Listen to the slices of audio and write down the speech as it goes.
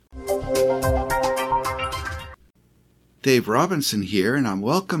Dave Robinson here, and I'm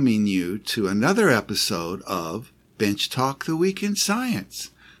welcoming you to another episode of Bench Talk The Week in Science.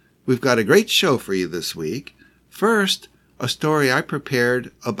 We've got a great show for you this week. First, a story I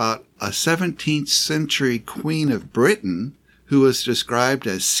prepared about a 17th century Queen of Britain who was described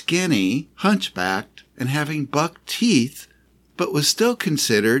as skinny, hunchbacked, and having buck teeth, but was still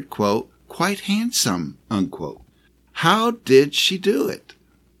considered, quote, quite handsome, unquote. How did she do it?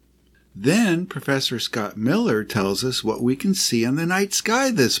 Then Professor Scott Miller tells us what we can see in the night sky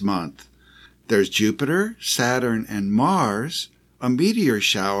this month. There's Jupiter, Saturn, and Mars, a meteor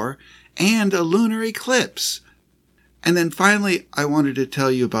shower, and a lunar eclipse. And then finally, I wanted to tell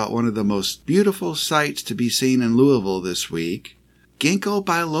you about one of the most beautiful sights to be seen in Louisville this week, ginkgo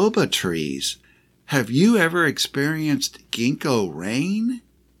biloba trees. Have you ever experienced ginkgo rain?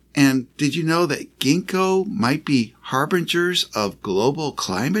 And did you know that ginkgo might be harbingers of global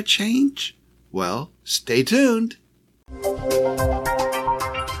climate change? Well, stay tuned.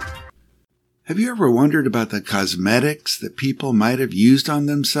 Have you ever wondered about the cosmetics that people might have used on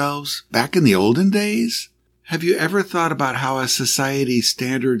themselves back in the olden days? Have you ever thought about how a society's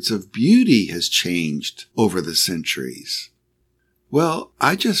standards of beauty has changed over the centuries? Well,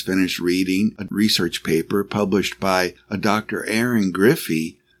 I just finished reading a research paper published by a Dr. Aaron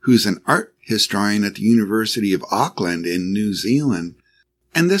Griffey, who's an art historian at the University of Auckland in New Zealand,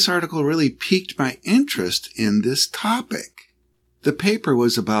 and this article really piqued my interest in this topic. The paper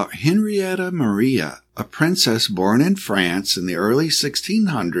was about Henrietta Maria, a princess born in France in the early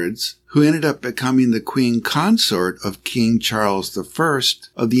 1600s, who ended up becoming the queen consort of King Charles I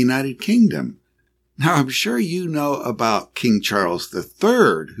of the United Kingdom. Now, I'm sure you know about King Charles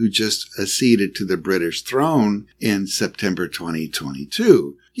III, who just acceded to the British throne in September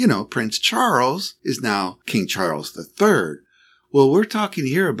 2022. You know, Prince Charles is now King Charles III. Well, we're talking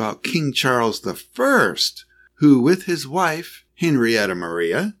here about King Charles I, who, with his wife, Henrietta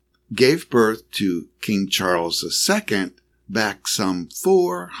Maria, gave birth to King Charles II back some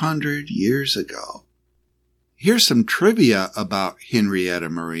 400 years ago. Here's some trivia about Henrietta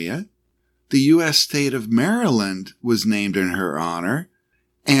Maria. The U.S. state of Maryland was named in her honor,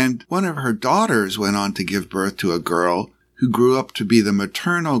 and one of her daughters went on to give birth to a girl who grew up to be the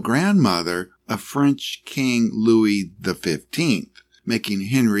maternal grandmother of French King Louis XV, making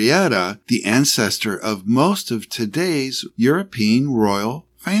Henrietta the ancestor of most of today's European royal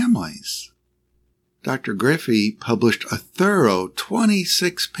families. Dr. Griffey published a thorough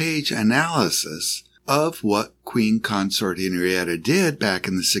 26-page analysis of what Queen Consort Henrietta did back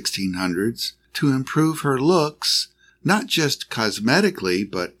in the 1600s to improve her looks, not just cosmetically,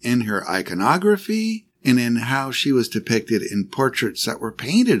 but in her iconography and in how she was depicted in portraits that were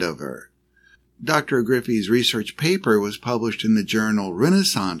painted of her. Dr. Griffey's research paper was published in the journal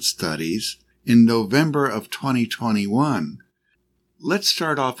Renaissance Studies in November of 2021. Let's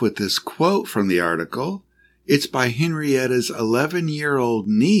start off with this quote from the article. It's by Henrietta's 11-year-old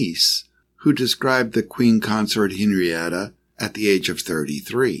niece, who described the Queen Consort Henrietta at the age of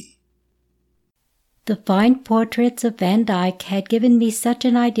 33. The fine portraits of Van Dyck had given me such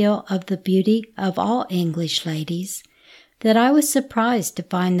an ideal of the beauty of all English ladies that I was surprised to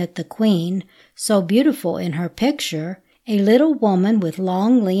find that the Queen, so beautiful in her picture, a little woman with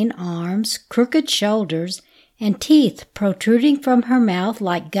long lean arms, crooked shoulders, and teeth protruding from her mouth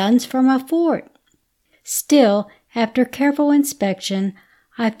like guns from a fort. Still, after careful inspection,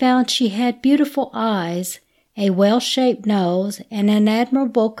 I found she had beautiful eyes, a well-shaped nose, and an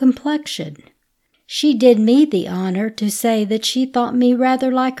admirable complexion. She did me the honor to say that she thought me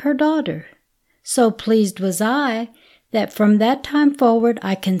rather like her daughter. So pleased was I that from that time forward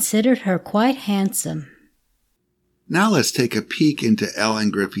I considered her quite handsome. Now let's take a peek into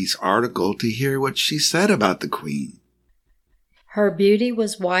Ellen Griffey's article to hear what she said about the Queen. Her beauty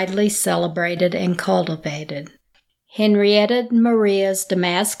was widely celebrated and cultivated. Henrietta Maria's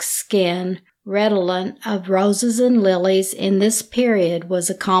damask skin, redolent of roses and lilies in this period, was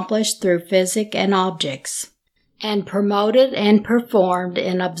accomplished through physic and objects, and promoted and performed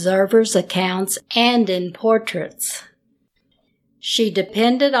in observers' accounts and in portraits. She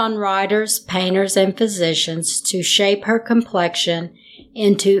depended on writers, painters, and physicians to shape her complexion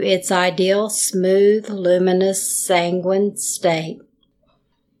into its ideal smooth, luminous, sanguine state.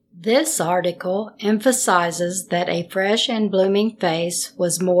 This article emphasizes that a fresh and blooming face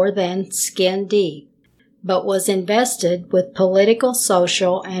was more than skin deep, but was invested with political,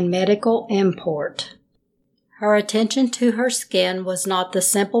 social, and medical import. Her attention to her skin was not the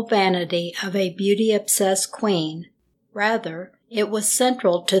simple vanity of a beauty-obsessed queen. Rather, it was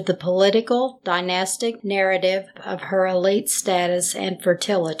central to the political, dynastic narrative of her elite status and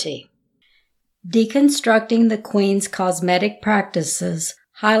fertility. Deconstructing the Queen's cosmetic practices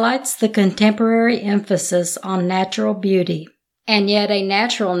highlights the contemporary emphasis on natural beauty, and yet a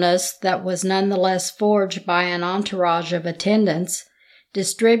naturalness that was nonetheless forged by an entourage of attendants,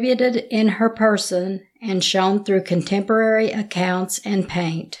 distributed in her person and shown through contemporary accounts and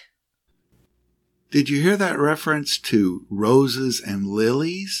paint. Did you hear that reference to roses and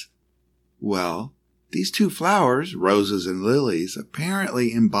lilies? Well, these two flowers, roses and lilies,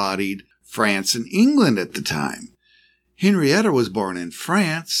 apparently embodied France and England at the time. Henrietta was born in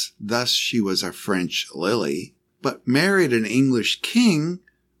France, thus she was a French lily, but married an English king,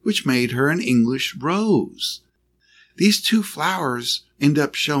 which made her an English rose. These two flowers end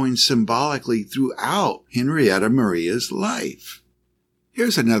up showing symbolically throughout Henrietta Maria's life.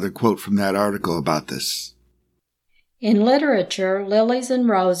 Here's another quote from that article about this. In literature, lilies and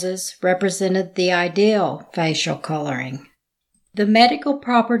roses represented the ideal facial coloring. The medical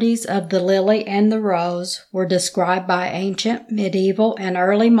properties of the lily and the rose were described by ancient, medieval, and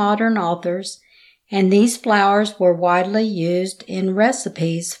early modern authors, and these flowers were widely used in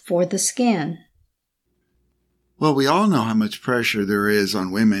recipes for the skin. Well, we all know how much pressure there is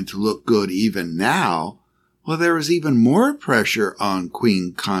on women to look good even now. Well, there was even more pressure on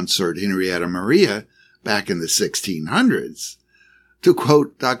Queen Consort Henrietta Maria back in the 1600s. To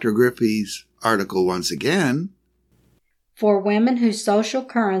quote Dr. Griffey's article once again, for women whose social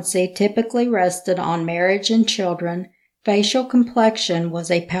currency typically rested on marriage and children, facial complexion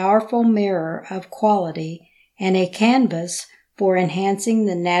was a powerful mirror of quality and a canvas for enhancing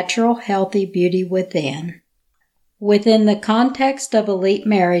the natural, healthy beauty within. Within the context of elite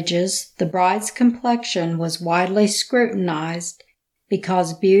marriages, the bride's complexion was widely scrutinized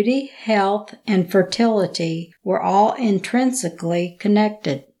because beauty, health, and fertility were all intrinsically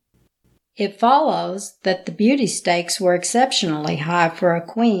connected. It follows that the beauty stakes were exceptionally high for a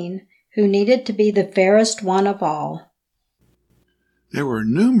queen who needed to be the fairest one of all. There were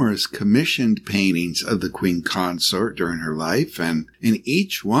numerous commissioned paintings of the Queen Consort during her life, and in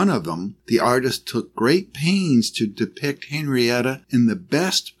each one of them, the artist took great pains to depict Henrietta in the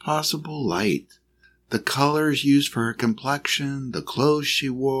best possible light. The colors used for her complexion, the clothes she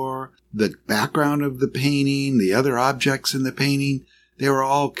wore, the background of the painting, the other objects in the painting, they were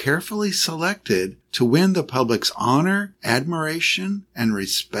all carefully selected to win the public's honor, admiration, and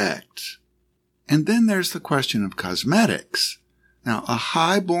respect. And then there's the question of cosmetics. Now, a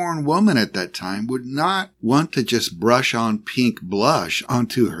high-born woman at that time would not want to just brush on pink blush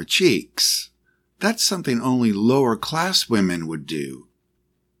onto her cheeks. That's something only lower-class women would do.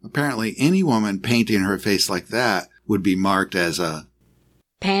 Apparently, any woman painting her face like that would be marked as a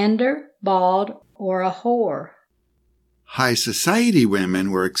pander, bald, or a whore. High society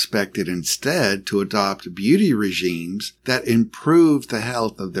women were expected instead to adopt beauty regimes that improved the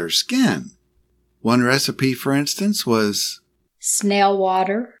health of their skin. One recipe, for instance, was snail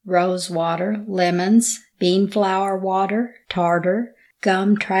water, rose water, lemons, bean flower water, tartar,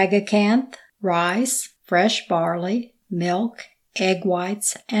 gum tragacanth, rice, fresh barley, milk, egg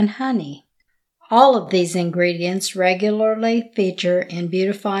whites, and honey. All of these ingredients regularly feature in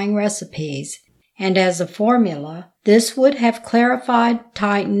beautifying recipes, and as a formula, this would have clarified,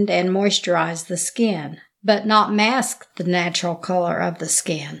 tightened, and moisturized the skin, but not masked the natural color of the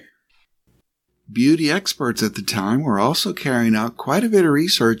skin. Beauty experts at the time were also carrying out quite a bit of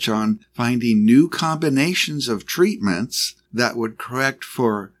research on finding new combinations of treatments that would correct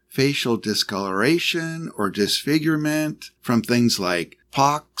for facial discoloration or disfigurement from things like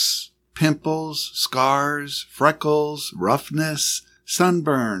pox, pimples, scars, freckles, roughness,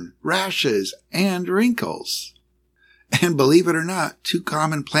 sunburn, rashes, and wrinkles. And believe it or not, two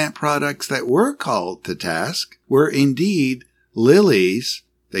common plant products that were called to task were indeed lilies,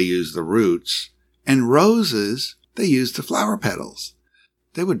 they used the roots, and roses, they used the flower petals.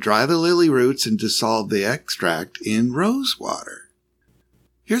 They would dry the lily roots and dissolve the extract in rose water.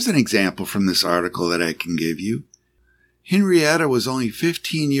 Here's an example from this article that I can give you. Henrietta was only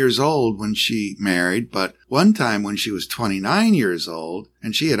 15 years old when she married, but one time when she was 29 years old,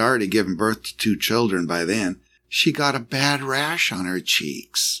 and she had already given birth to 2 children by then, she got a bad rash on her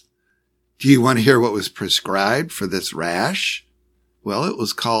cheeks. Do you want to hear what was prescribed for this rash? Well, it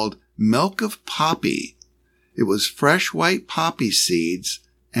was called milk of poppy. It was fresh white poppy seeds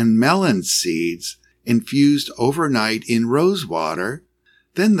and melon seeds infused overnight in rose water.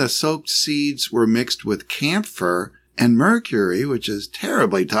 Then the soaked seeds were mixed with camphor and mercury, which is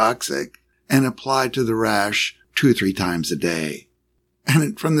terribly toxic, and applied to the rash 2 or 3 times a day.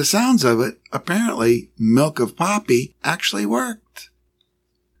 And from the sounds of it, apparently milk of poppy actually worked.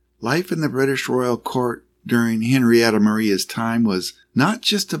 Life in the British royal court during Henrietta Maria's time was not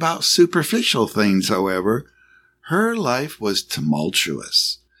just about superficial things, however. Her life was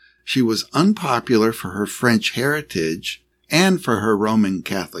tumultuous. She was unpopular for her French heritage and for her Roman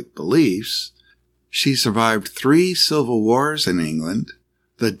Catholic beliefs. She survived 3 civil wars in England,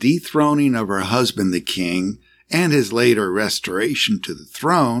 the dethroning of her husband the king, and his later restoration to the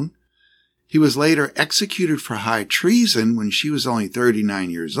throne. He was later executed for high treason when she was only 39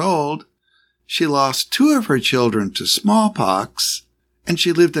 years old. She lost 2 of her children to smallpox, and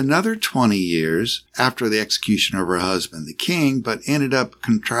she lived another 20 years after the execution of her husband the king, but ended up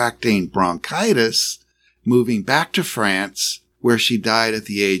contracting bronchitis, moving back to France, where she died at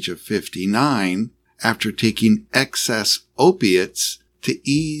the age of 59 after taking excess opiates to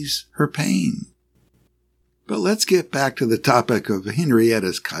ease her pain. But let's get back to the topic of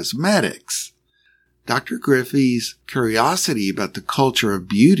Henrietta's cosmetics. Dr. Griffey's curiosity about the culture of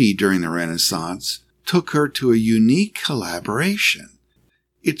beauty during the Renaissance took her to a unique collaboration.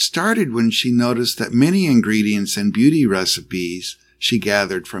 It started when she noticed that many ingredients and beauty recipes she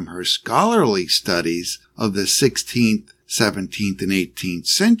gathered from her scholarly studies of the 16th, 17th, and 18th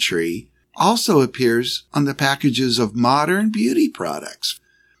century also appears on the packages of modern beauty products.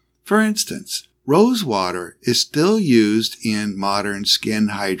 For instance, rose water is still used in modern skin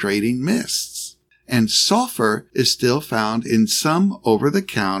hydrating mists, and sulfur is still found in some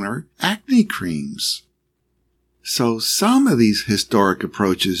over-the-counter acne creams. So some of these historic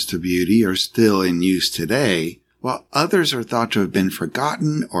approaches to beauty are still in use today, while others are thought to have been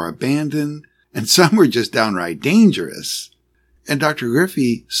forgotten or abandoned, and some were just downright dangerous. And Dr.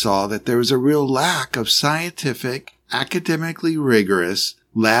 Griffey saw that there was a real lack of scientific, academically rigorous,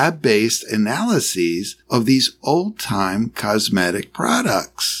 lab-based analyses of these old-time cosmetic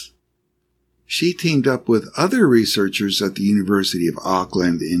products. She teamed up with other researchers at the University of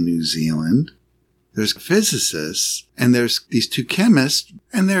Auckland in New Zealand. There's physicists, and there's these 2 chemists,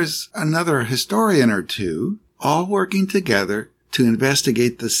 and there's another historian or 2, all working together to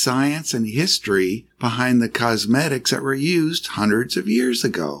investigate the science and history behind the cosmetics that were used hundreds of years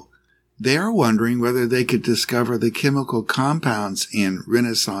ago. They are wondering whether they could discover the chemical compounds in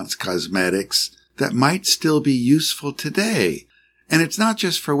Renaissance cosmetics that might still be useful today. And it's not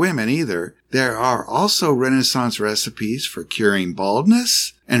just for women either. There are also Renaissance recipes for curing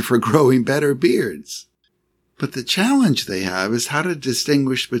baldness and for growing better beards. But the challenge they have is how to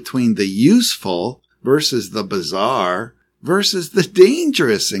distinguish between the useful versus the bizarre versus the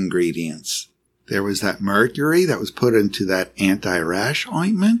dangerous ingredients. There was that mercury that was put into that anti-rash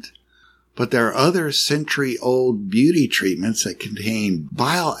ointment, but there are other century-old beauty treatments that contain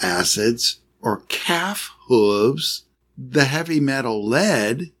bile acids or calf hooves, the heavy metal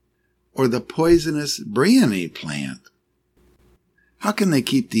lead, or the poisonous bryony plant. How can they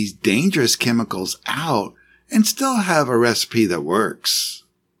keep these dangerous chemicals out and still have a recipe that works?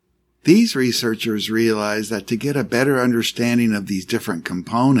 These researchers realized that to get a better understanding of these different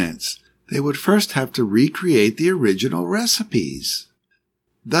components, they would first have to recreate the original recipes.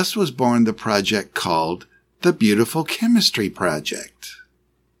 Thus was born the project called the Beautiful Chemistry Project.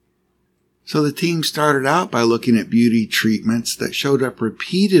 So the team started out by looking at beauty treatments that showed up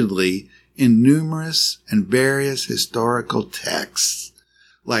repeatedly in numerous and various historical texts,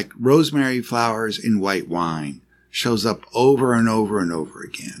 like rosemary flowers in white wine, shows up over and over and over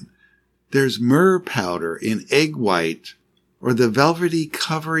again. There's myrrh powder in egg white, or the velvety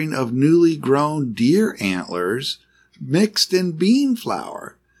covering of newly grown deer antlers mixed in bean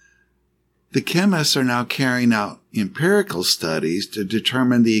flour. The chemists are now carrying out empirical studies to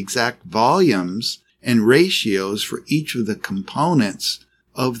determine the exact volumes and ratios for each of the components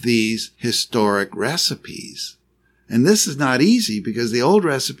of these historic recipes. And this is not easy because the old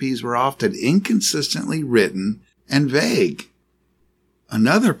recipes were often inconsistently written and vague.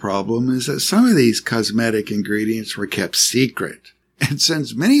 Another problem is that some of these cosmetic ingredients were kept secret. And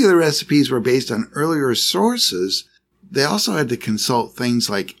since many of the recipes were based on earlier sources, they also had to consult things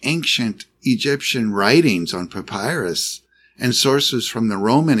like ancient Egyptian writings on papyrus and sources from the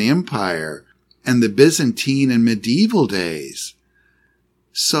Roman Empire and the Byzantine and medieval days.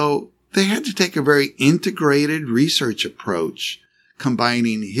 So they had to take a very integrated research approach,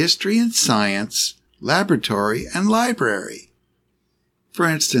 combining history and science, laboratory and library. For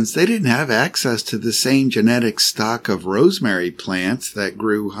instance, they didn't have access to the same genetic stock of rosemary plants that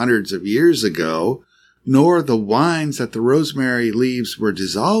grew hundreds of years ago, nor the wines that the rosemary leaves were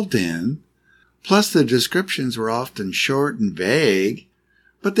dissolved in. Plus, the descriptions were often short and vague,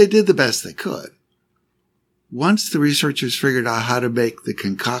 but they did the best they could. Once the researchers figured out how to make the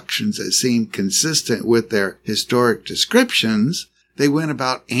concoctions that seemed consistent with their historic descriptions, they went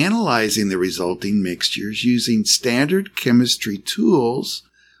about analyzing the resulting mixtures using standard chemistry tools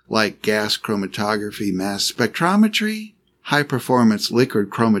like gas chromatography mass spectrometry, high-performance liquid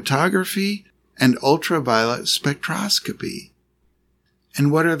chromatography, and ultraviolet spectroscopy.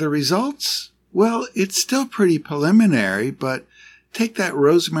 And what are the results? Well, it's still pretty preliminary, but take that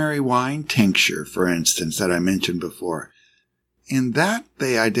rosemary wine tincture, for instance, that I mentioned before. In that,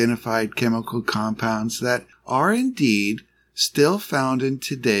 they identified chemical compounds that are indeed still found in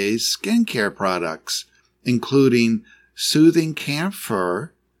today's skincare products, including soothing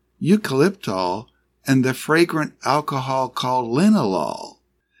camphor, eucalyptol, and the fragrant alcohol called linalool.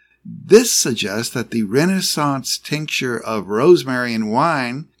 This suggests that the Renaissance tincture of rosemary and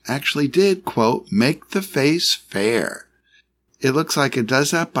wine actually did, quote, make the face fair. It looks like it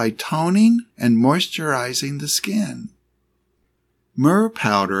does that by toning and moisturizing the skin. Myrrh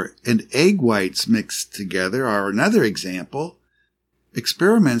powder and egg whites mixed together are another example.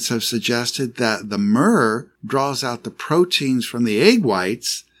 Experiments have suggested that the myrrh draws out the proteins from the egg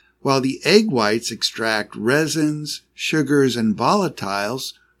whites, while the egg whites extract resins, sugars, and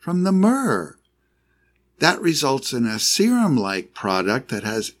volatiles from the myrrh. That results in a serum-like product that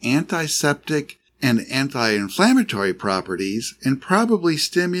has antiseptic and anti-inflammatory properties and probably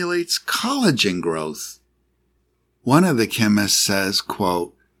stimulates collagen growth. One of the chemists says,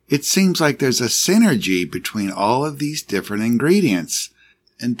 quote, "It seems like there's a synergy between all of these different ingredients,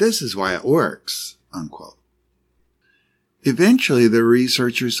 and this is why it works," unquote. Eventually, the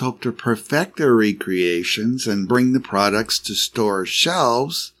researchers hope to perfect their recreations and bring the products to store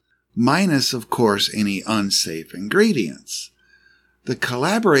shelves, minus, of course, any unsafe ingredients. The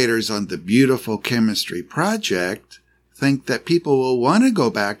collaborators on the Beautiful Chemistry Project think that people will want to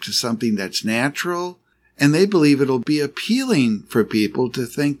go back to something that's natural, and they believe it'll be appealing for people to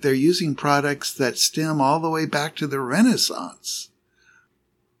think they're using products that stem all the way back to the Renaissance.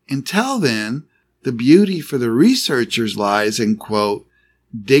 Until then, the beauty for the researchers lies in, quote,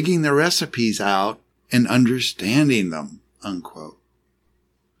 digging the recipes out and understanding them, unquote.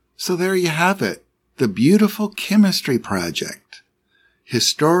 So there you have it, the Beautiful Chemistry Project.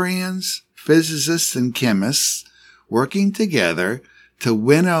 Historians, physicists, and chemists working together to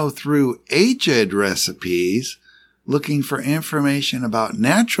winnow through aged recipes, looking for information about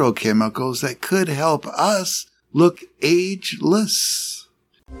natural chemicals that could help us look ageless.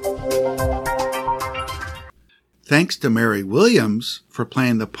 Thanks to Mary Williams for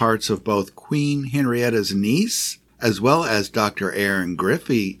playing the parts of both Queen Henrietta's niece as well as Dr. Aaron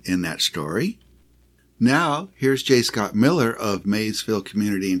Griffey in that story. Now, here's J. Scott Miller of Maysville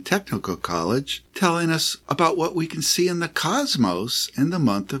Community and Technical College telling us about what we can see in the cosmos in the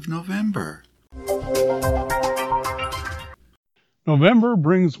month of November. November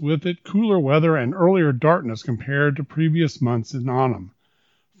brings with it cooler weather and earlier darkness compared to previous months in autumn.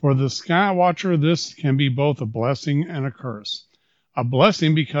 For the sky watcher, this can be both a blessing and a curse. A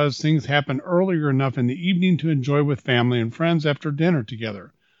blessing because things happen earlier enough in the evening to enjoy with family and friends after dinner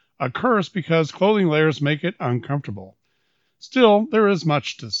together. A curse because clothing layers make it uncomfortable. Still, there is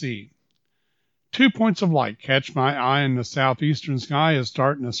much to see. 2 points of light catch my eye in the southeastern sky as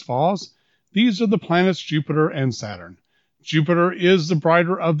darkness falls. These are the planets Jupiter and Saturn. Jupiter is the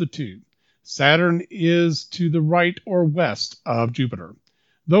brighter of the two. Saturn is to the right or west of Jupiter.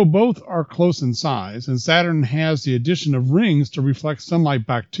 Though both are close in size, and Saturn has the addition of rings to reflect sunlight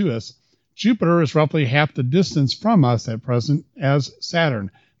back to us, Jupiter is roughly half the distance from us at present as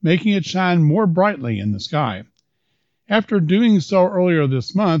Saturn, making it shine more brightly in the sky. After doing so earlier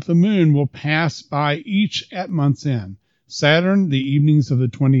this month, the moon will pass by each at month's end. Saturn the evenings of the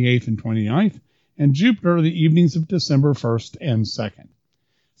 28th and 29th, and Jupiter the evenings of December 1st and 2nd.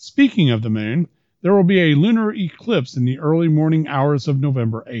 Speaking of the moon, there will be a lunar eclipse in the early morning hours of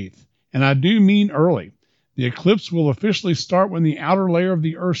November 8th, and I do mean early. The eclipse will officially start when the outer layer of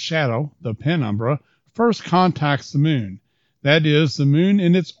the Earth's shadow, the penumbra, first contacts the moon. That is, the moon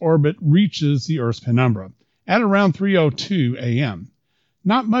in its orbit reaches the Earth's penumbra at around 3:02 a.m.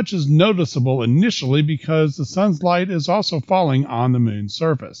 Not much is noticeable initially because the sun's light is also falling on the moon's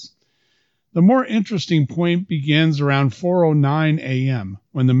surface. The more interesting point begins around 4:09 a.m.,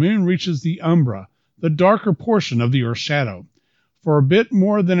 when the moon reaches the umbra, the darker portion of the Earth's shadow. For a bit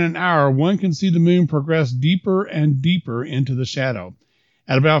more than an hour, one can see the moon progress deeper and deeper into the shadow.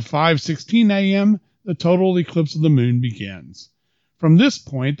 At about 5:16 a.m., the total eclipse of the moon begins. From this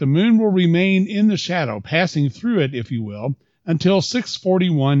point, the moon will remain in the shadow, passing through it, if you will, until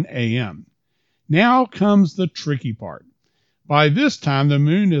 6:41 a.m. Now comes the tricky part. By this time, the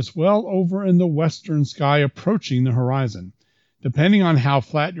moon is well over in the western sky, approaching the horizon. Depending on how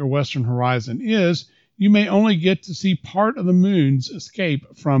flat your western horizon is, you may only get to see part of the moon's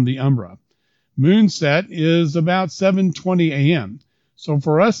escape from the umbra. Moonset is about 7:20 a.m., so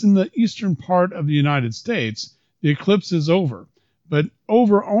for us in the eastern part of the United States, the eclipse is over, but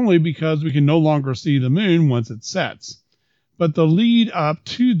over only because we can no longer see the moon once it sets. But the lead up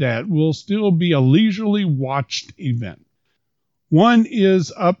to that will still be a leisurely watched event. One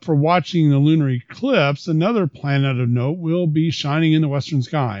is up for watching the lunar eclipse. Another planet of note will be shining in the western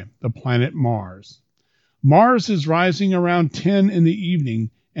sky, the planet Mars. Mars is rising around 10 in the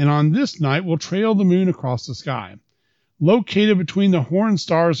evening, and on this night will trail the moon across the sky. Located between the horn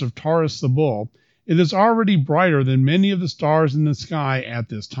stars of Taurus the Bull, it is already brighter than many of the stars in the sky at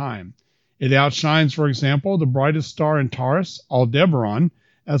this time. It outshines, for example, the brightest star in Taurus, Aldebaran,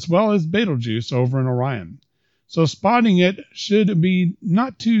 as well as Betelgeuse over in Orion. So spotting it should be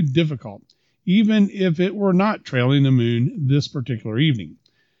not too difficult, even if it were not trailing the moon this particular evening.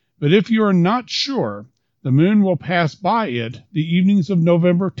 But if you are not sure, the moon will pass by it the evenings of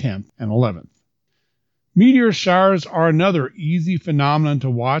November 10th and 11th. Meteor showers are another easy phenomenon to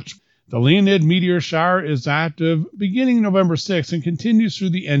watch. The Leonid meteor shower is active beginning November 6th and continues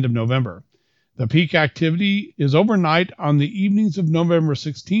through the end of November. The peak activity is overnight on the evenings of November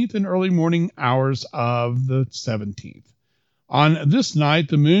 16th and early morning hours of the 17th. On this night,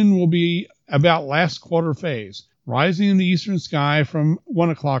 the moon will be about last quarter phase, rising in the eastern sky from 1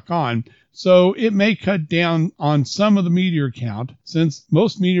 o'clock on, so it may cut down on some of the meteor count, since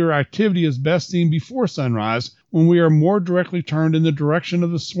most meteor activity is best seen before sunrise when we are more directly turned in the direction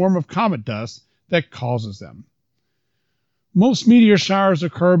of the swarm of comet dust that causes them. Most meteor showers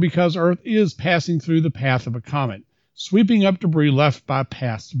occur because Earth is passing through the path of a comet, sweeping up debris left by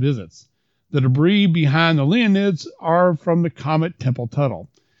past visits. The debris behind the Leonids are from the comet Tempel-Tuttle,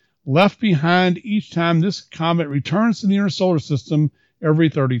 left behind each time this comet returns to the inner solar system every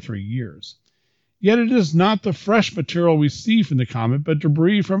 33 years. Yet it is not the fresh material we see from the comet, but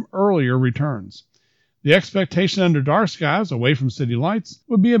debris from earlier returns. The expectation under dark skies, away from city lights,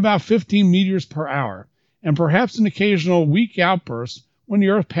 would be about 15 meteors per hour, and perhaps an occasional weak outburst when the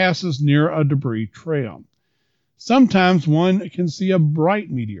Earth passes near a debris trail. Sometimes one can see a bright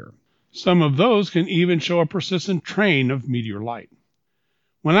meteor. Some of those can even show a persistent train of meteor light.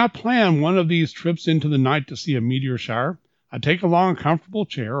 When I plan one of these trips into the night to see a meteor shower, I take along a comfortable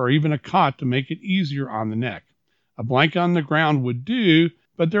chair or even a cot to make it easier on the neck. A blanket on the ground would do,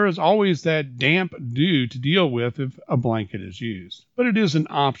 but there is always that damp dew to deal with if a blanket is used. But it is an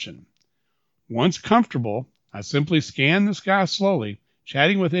option. Once comfortable, I simply scan the sky slowly,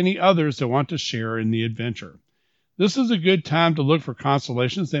 chatting with any others that want to share in the adventure. This is a good time to look for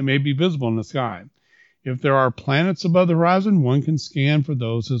constellations that may be visible in the sky. If there are planets above the horizon, one can scan for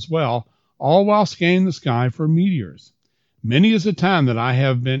those as well, all while scanning the sky for meteors. Many is the time that I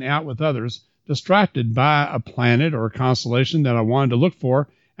have been out with others, distracted by a planet or a constellation that I wanted to look for,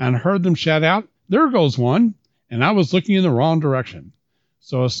 and heard them shout out, "There goes one," and I was looking in the wrong direction.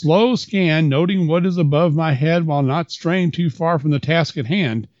 So a slow scan, noting what is above my head while not straying too far from the task at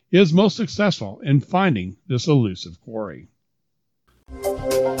hand, is most successful in finding this elusive quarry.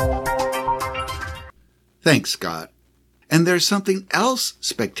 Thanks, Scott. And there's something else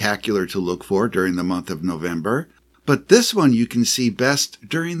spectacular to look for during the month of November, but this one you can see best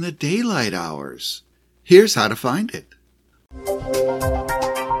during the daylight hours. Here's how to find it.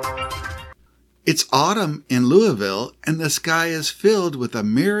 It's autumn in Louisville, and the sky is filled with a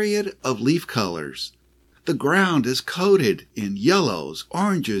myriad of leaf colors. The ground is coated in yellows,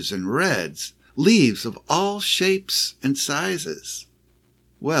 oranges, and reds, leaves of all shapes and sizes.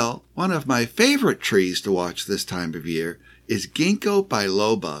 Well, one of my favorite trees to watch this time of year is Ginkgo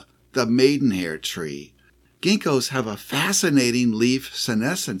biloba, the maidenhair tree. Ginkgos have a fascinating leaf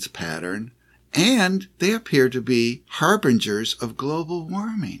senescence pattern, and they appear to be harbingers of global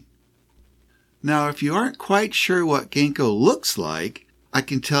warming. Now, if you aren't quite sure what ginkgo looks like, I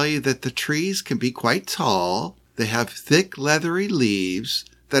can tell you that the trees can be quite tall. They have thick, leathery leaves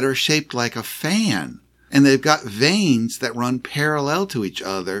that are shaped like a fan, and they've got veins that run parallel to each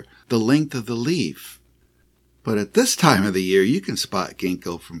other the length of the leaf. But at this time of the year, you can spot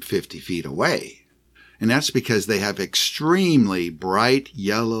ginkgo from 50 feet away. And that's because they have extremely bright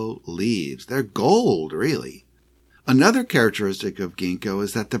yellow leaves. They're gold, really. Another characteristic of ginkgo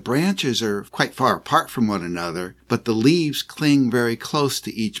is that the branches are quite far apart from one another, but the leaves cling very close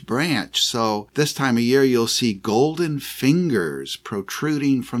to each branch. So this time of year, you'll see golden fingers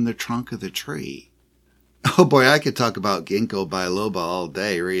protruding from the trunk of the tree. Oh boy, I could talk about Ginkgo biloba all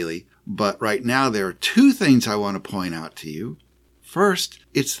day, really. But right now, there are two things I want to point out to you. First,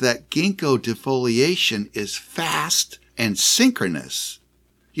 it's that ginkgo defoliation is fast and synchronous.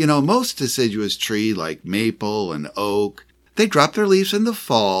 Most deciduous trees like maple and oak, they drop their leaves in the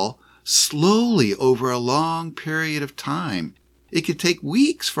fall slowly over a long period of time. It could take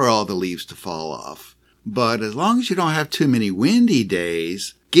weeks for all the leaves to fall off. But as long as you don't have too many windy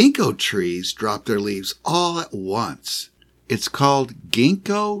days, ginkgo trees drop their leaves all at once. It's called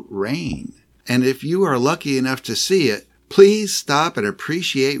ginkgo rain. And if you are lucky enough to see it, please stop and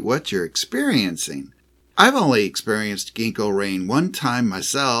appreciate what you're experiencing. I've only experienced ginkgo rain one time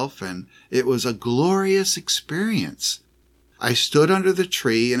myself, and it was a glorious experience. I stood under the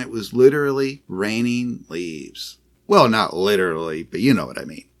tree and it was literally raining leaves. Well, not literally, but you know what I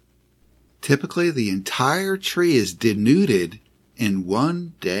mean. Typically, the entire tree is denuded in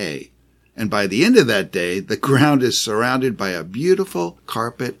one day. And by the end of that day, the ground is surrounded by a beautiful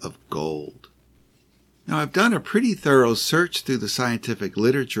carpet of gold. Now, I've done a pretty thorough search through the scientific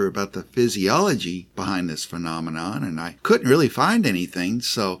literature about the physiology behind this phenomenon, and I couldn't really find anything,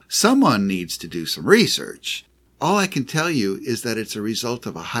 so someone needs to do some research. All I can tell you is that it's a result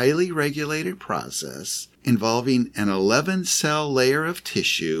of a highly regulated process involving an 11-cell layer of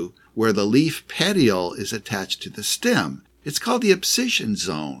tissue where the leaf petiole is attached to the stem. It's called the abscission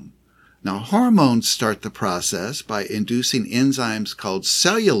zone. Now, hormones start the process by inducing enzymes called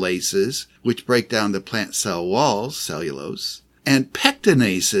cellulases, which break down the plant cell walls, cellulose, and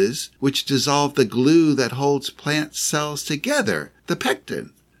pectinases, which dissolve the glue that holds plant cells together, the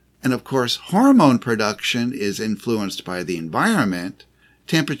pectin. And of course, hormone production is influenced by the environment,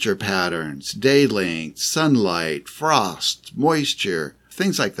 temperature patterns, day length, sunlight, frost, moisture,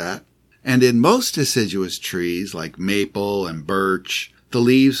 things like that. And in most deciduous trees, like maple and birch, the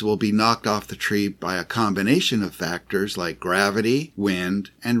leaves will be knocked off the tree by a combination of factors like gravity,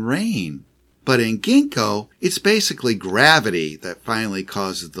 wind, and rain. But in ginkgo, it's basically gravity that finally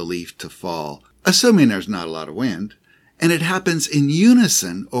causes the leaf to fall, assuming there's not a lot of wind. And it happens in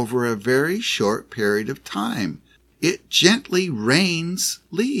unison over a very short period of time. It gently rains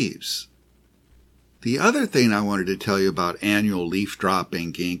leaves. The other thing I wanted to tell you about annual leaf drop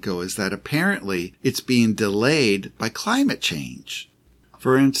in ginkgo is that apparently it's being delayed by climate change.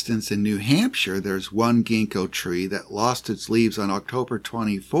 For instance, in New Hampshire, there's one ginkgo tree that lost its leaves on October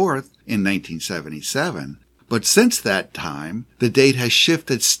 24th in 1977. But since that time, the date has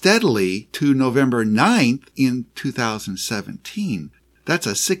shifted steadily to November 9th in 2017. That's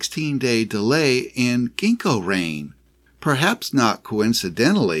a 16-day delay in ginkgo rain. Perhaps not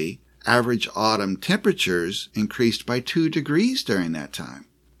coincidentally, average autumn temperatures increased by 2 degrees during that time.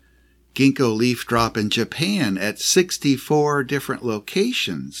 Ginkgo leaf drop in Japan at 64 different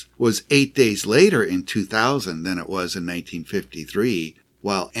locations was 8 days later in 2000 than it was in 1953,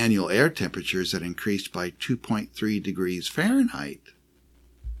 while annual air temperatures had increased by 2.3 degrees Fahrenheit.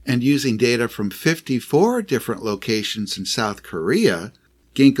 And using data from 54 different locations in South Korea,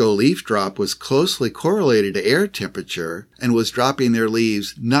 ginkgo leaf drop was closely correlated to air temperature and was dropping their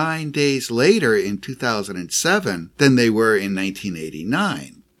leaves 9 days later in 2007 than they were in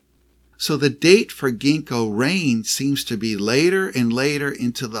 1989. So the date for ginkgo rain seems to be later and later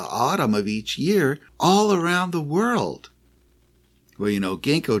into the autumn of each year all around the world. Well,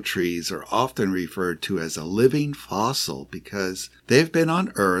 ginkgo trees are often referred to as a living fossil because they've been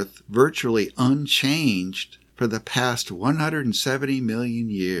on Earth virtually unchanged for the past 170 million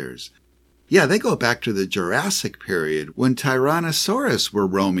years. Yeah, they go back to the Jurassic period when Tyrannosaurus were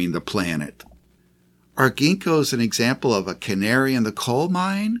roaming the planet. Are ginkgos an example of a canary in the coal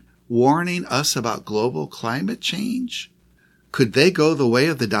mine, warning us about global climate change? Could they go the way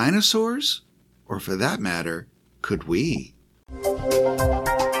of the dinosaurs? Or for that matter, could we?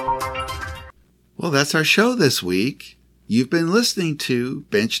 Well, that's our show this week. You've been listening to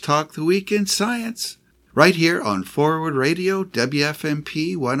Bench Talk the Week in Science, right here on Forward Radio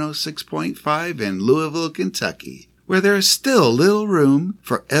WFMP 106.5 in Louisville, Kentucky, where there is still little room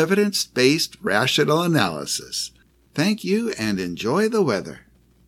for evidence-based rational analysis. Thank you and enjoy the weather.